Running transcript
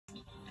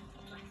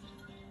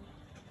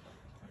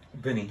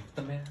Beneath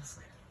the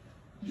mask.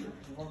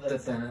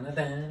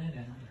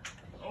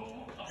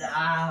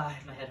 Ah,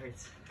 my head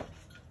hurts.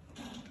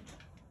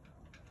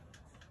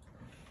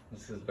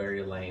 This is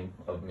very lame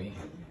of me.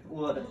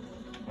 What?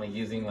 Like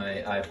using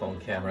my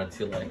iPhone camera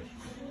to like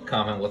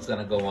comment what's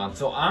gonna go on.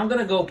 So I'm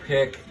gonna go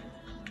pick.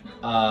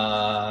 You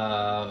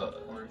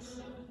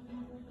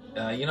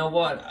know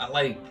what? I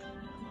like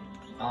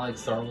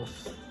Star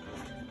Wars. Of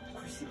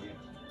course you do.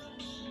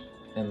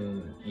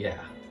 And yeah.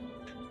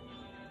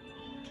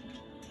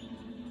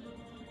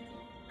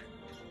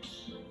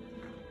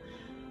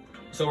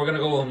 So we're gonna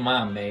go with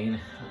my main,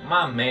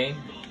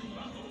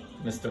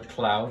 Mr.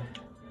 Cloud.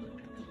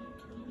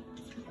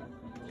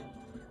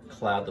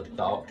 Cloud the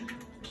Thought.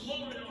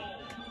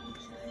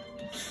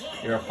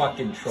 You're a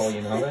fucking troll,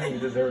 you know that? You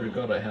deserve to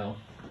go to hell.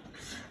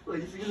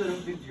 Wait, just because I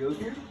don't big joke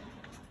here?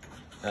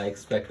 I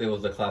expect it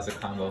was a classic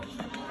combo.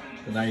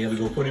 And now you gotta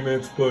go funny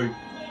man Spike.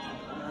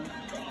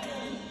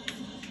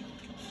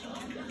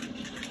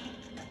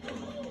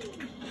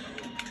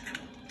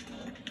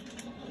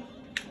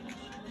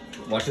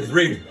 Watch this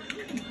read.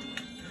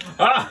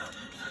 Ah!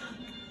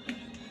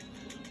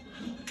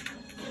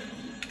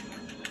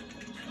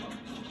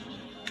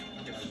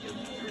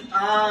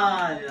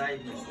 Ah, did I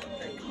miss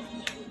that?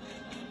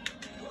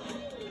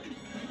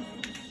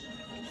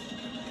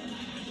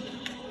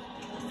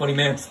 Funny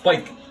man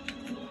Spike.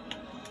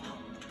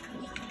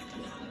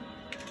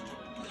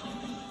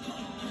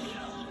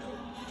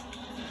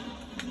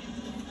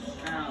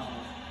 Ow.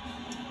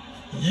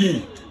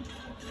 Yee.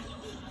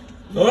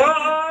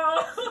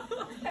 Ah!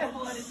 I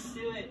wanted to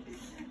do it.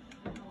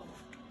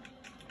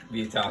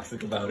 Be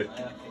toxic about it.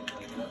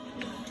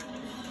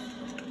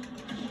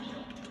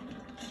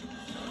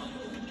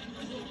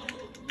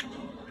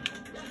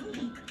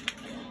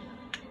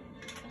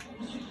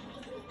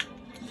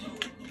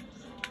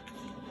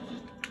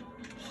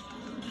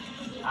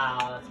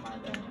 Ah, that's my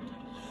bad.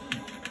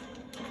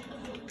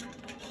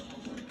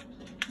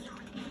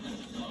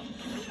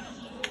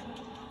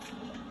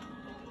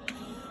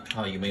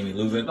 Oh, you made me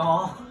lose it.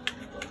 Oh.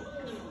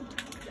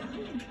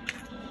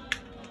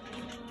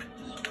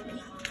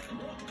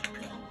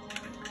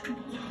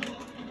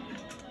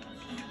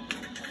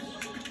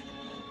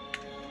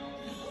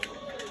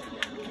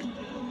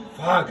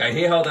 Fuck, I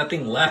hate how that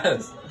thing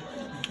lasts.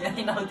 Yeah,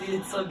 I know, dude,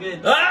 it's so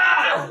good.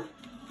 Ah!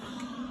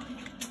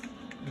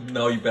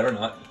 No, you better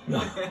not.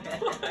 No.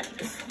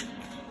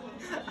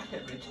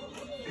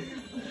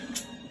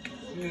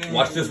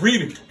 Watch this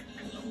read.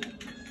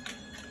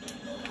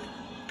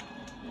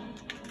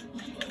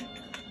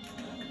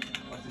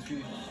 Watch this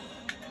read.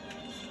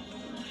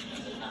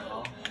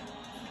 Ow.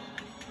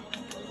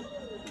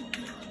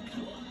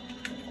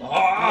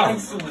 Ah!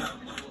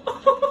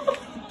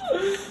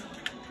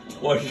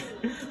 What?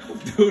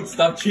 Dude,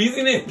 stop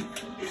cheesing it.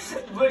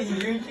 Buddy,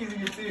 you're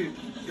cheesing it too.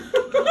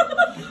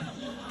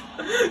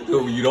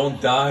 Dude, you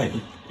don't die.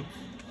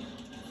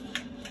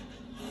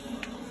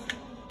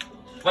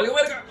 Vale,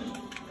 verga.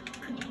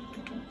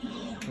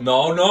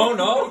 No, no,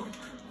 no.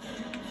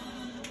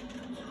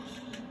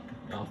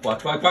 No,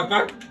 fuck.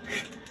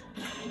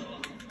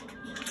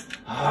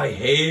 I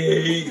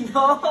hate.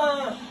 No.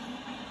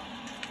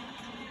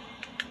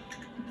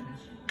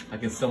 I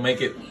can still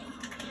make it.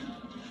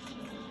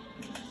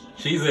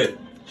 Cheese it.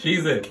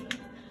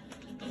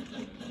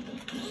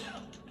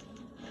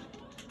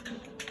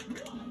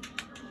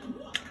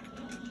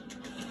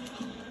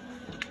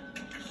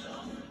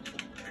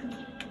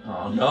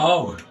 Oh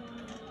no!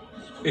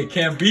 It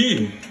can't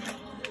be!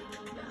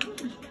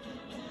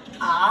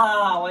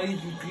 Ah, why did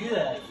you do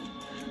that?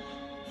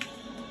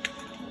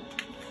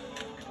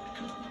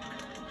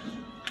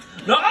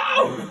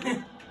 No!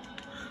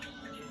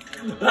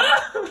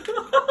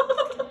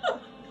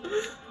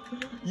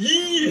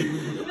 Yee!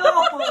 No!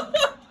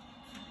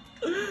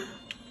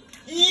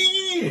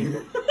 Yee!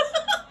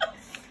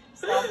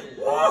 Stop it.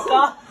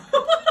 Stop!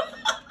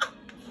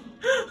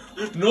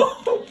 No!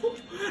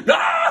 No!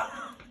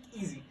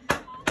 Easy.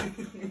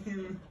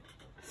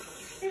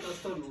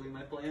 That's totally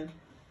my plan.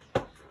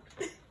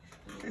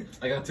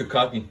 I got too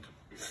cocky.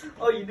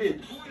 Oh, you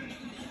did.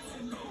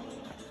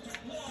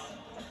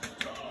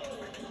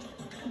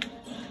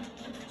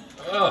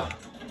 Ugh.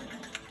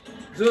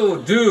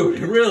 Dude,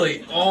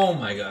 really? Oh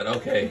my god,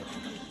 okay.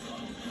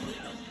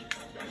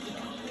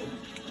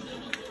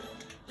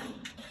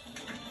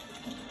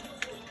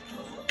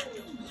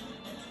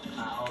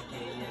 Ah,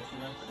 okay, yes, you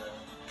know.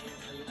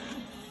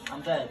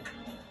 I'm dead.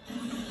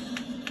 I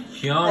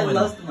Kiaman.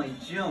 lost my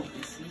jump,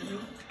 you see me?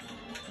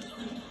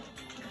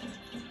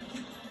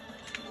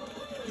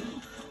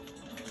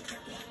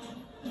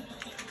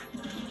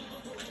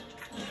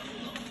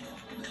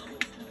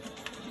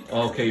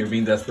 Okay, you're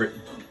being desperate.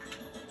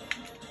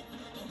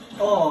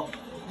 Oh,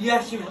 you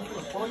actually went for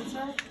the forward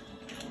side?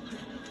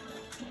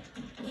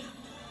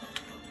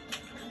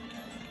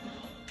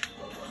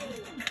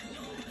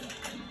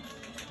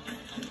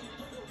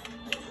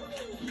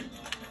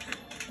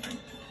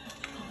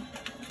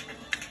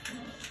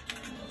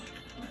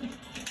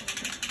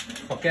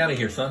 Fuck out of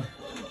here, son.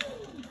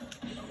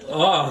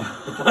 Oh.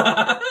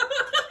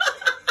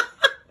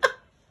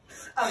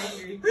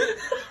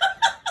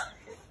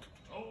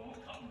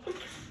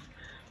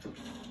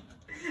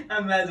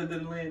 I'm mad that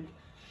didn't land.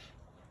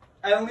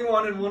 I only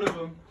wanted one of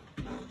them.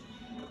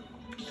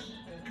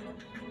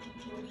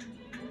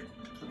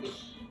 Okay.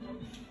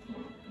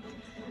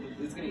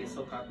 This is gonna get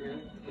so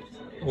copyrighted.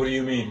 What do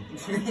you mean?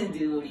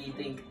 Dude, what do you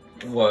think?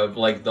 What,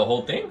 like the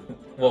whole thing?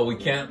 Well, we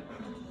can't.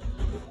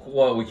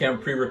 What, we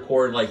can't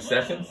pre-record like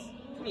sessions?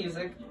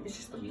 Music. It's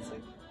just the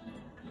music.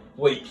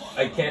 Wait,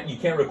 I can't. You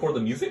can't record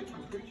the music?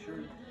 I'm pretty sure.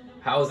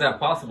 How is that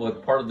possible?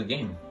 It's part of the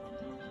game.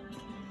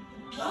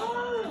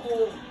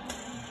 Oh.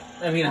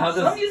 I mean, how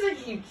Some does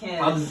music you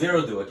can. how does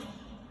Zero do it?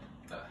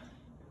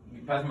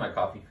 You pass me my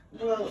coffee.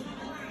 Well,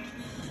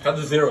 How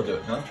does Zero do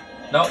it? Huh?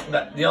 No,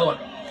 the other one.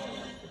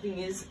 the thing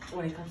is,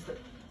 when it comes to.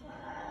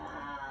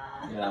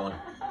 Yeah, that one.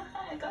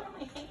 I got it on my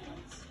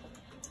hands.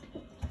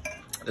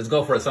 Let's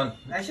go for it, son.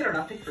 I should have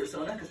not picked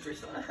Persona because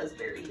Persona has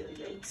very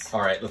yikes.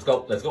 All right, let's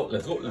go. Let's go.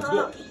 Let's go. Let's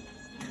go.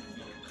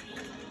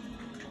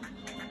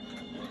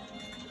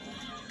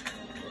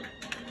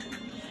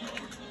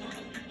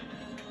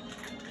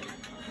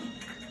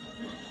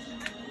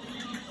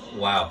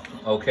 Wow.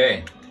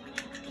 Okay.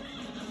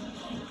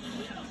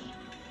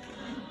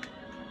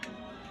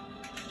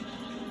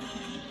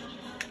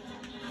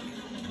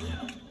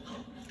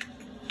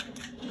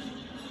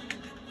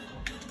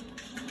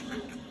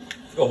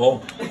 Let's go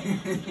home.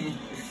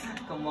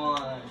 Come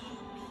on.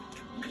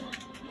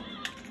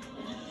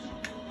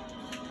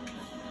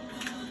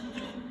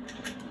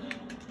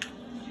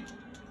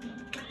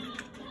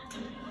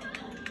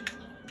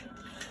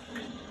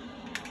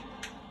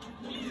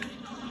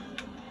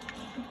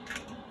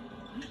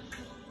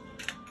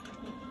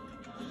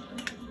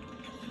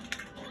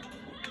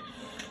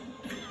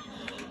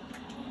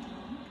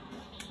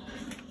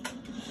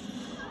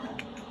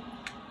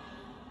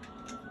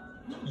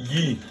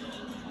 Yee.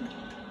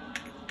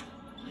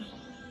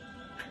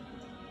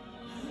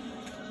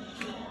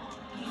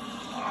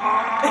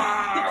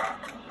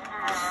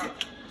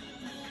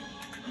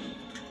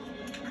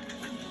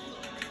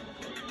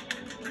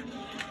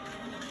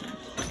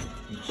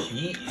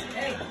 Cheat.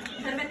 Hey,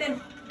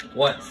 cálmate.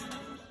 What?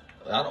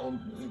 I don't.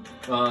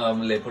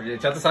 ¿Le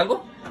echaste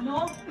algo?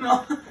 No,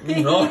 No.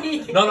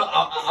 No.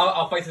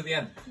 I'll fight to the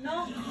end.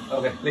 no.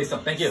 Okay,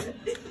 listo. Thank you.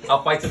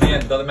 I'll fight to the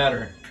end. Doesn't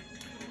matter.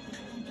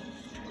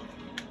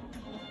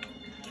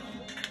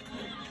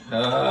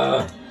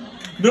 No!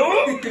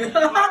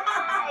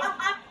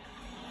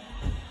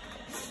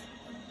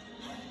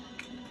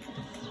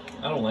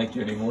 I don't like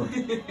you anymore.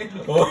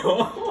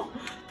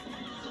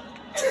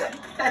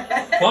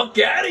 Fuck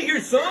out of here,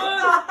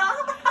 son!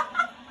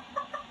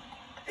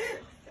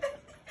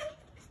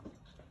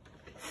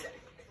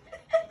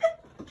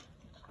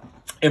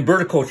 In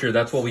bird culture,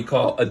 that's what we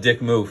call a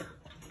dick move.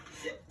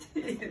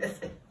 That's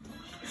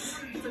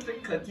such a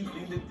cucky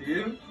thing to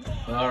do.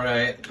 All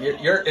right,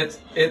 it's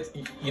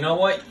you know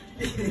what?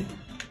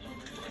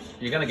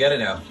 You're gonna get it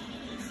now.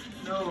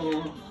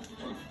 No.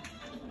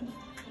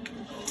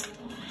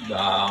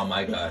 Oh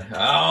my god.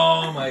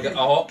 Oh my god.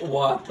 Oh,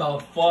 what the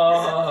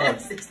fuck?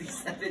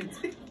 67.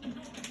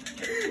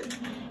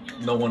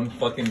 No one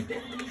fucking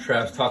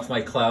trash talks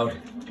my cloud.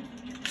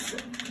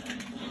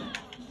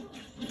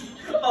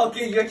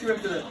 Okay, you actually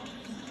went for that.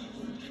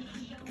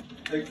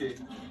 Okay.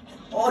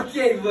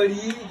 Okay,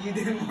 buddy. You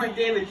did more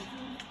damage.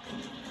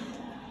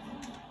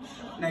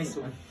 Nice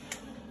one.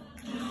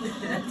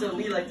 That's what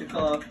we like to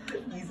call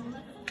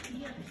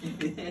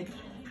easy.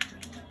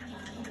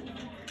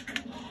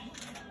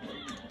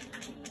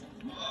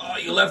 Oh,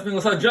 you left me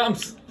without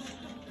jumps.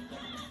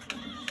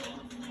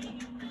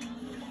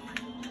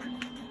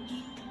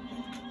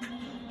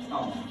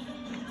 Oh.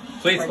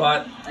 Sweet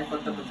spot. I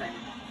fucked up the timing.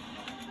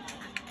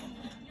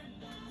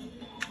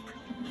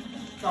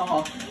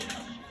 Oh.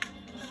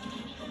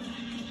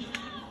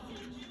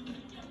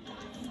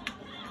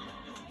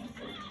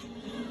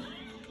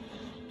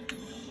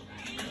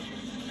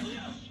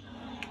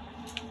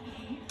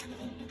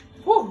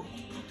 Whew.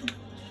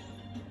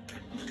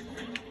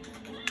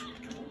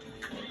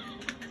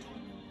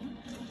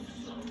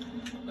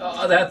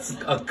 Oh, that's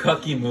a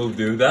cucky move,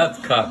 dude. That's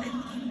cuck.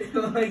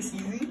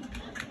 Excuse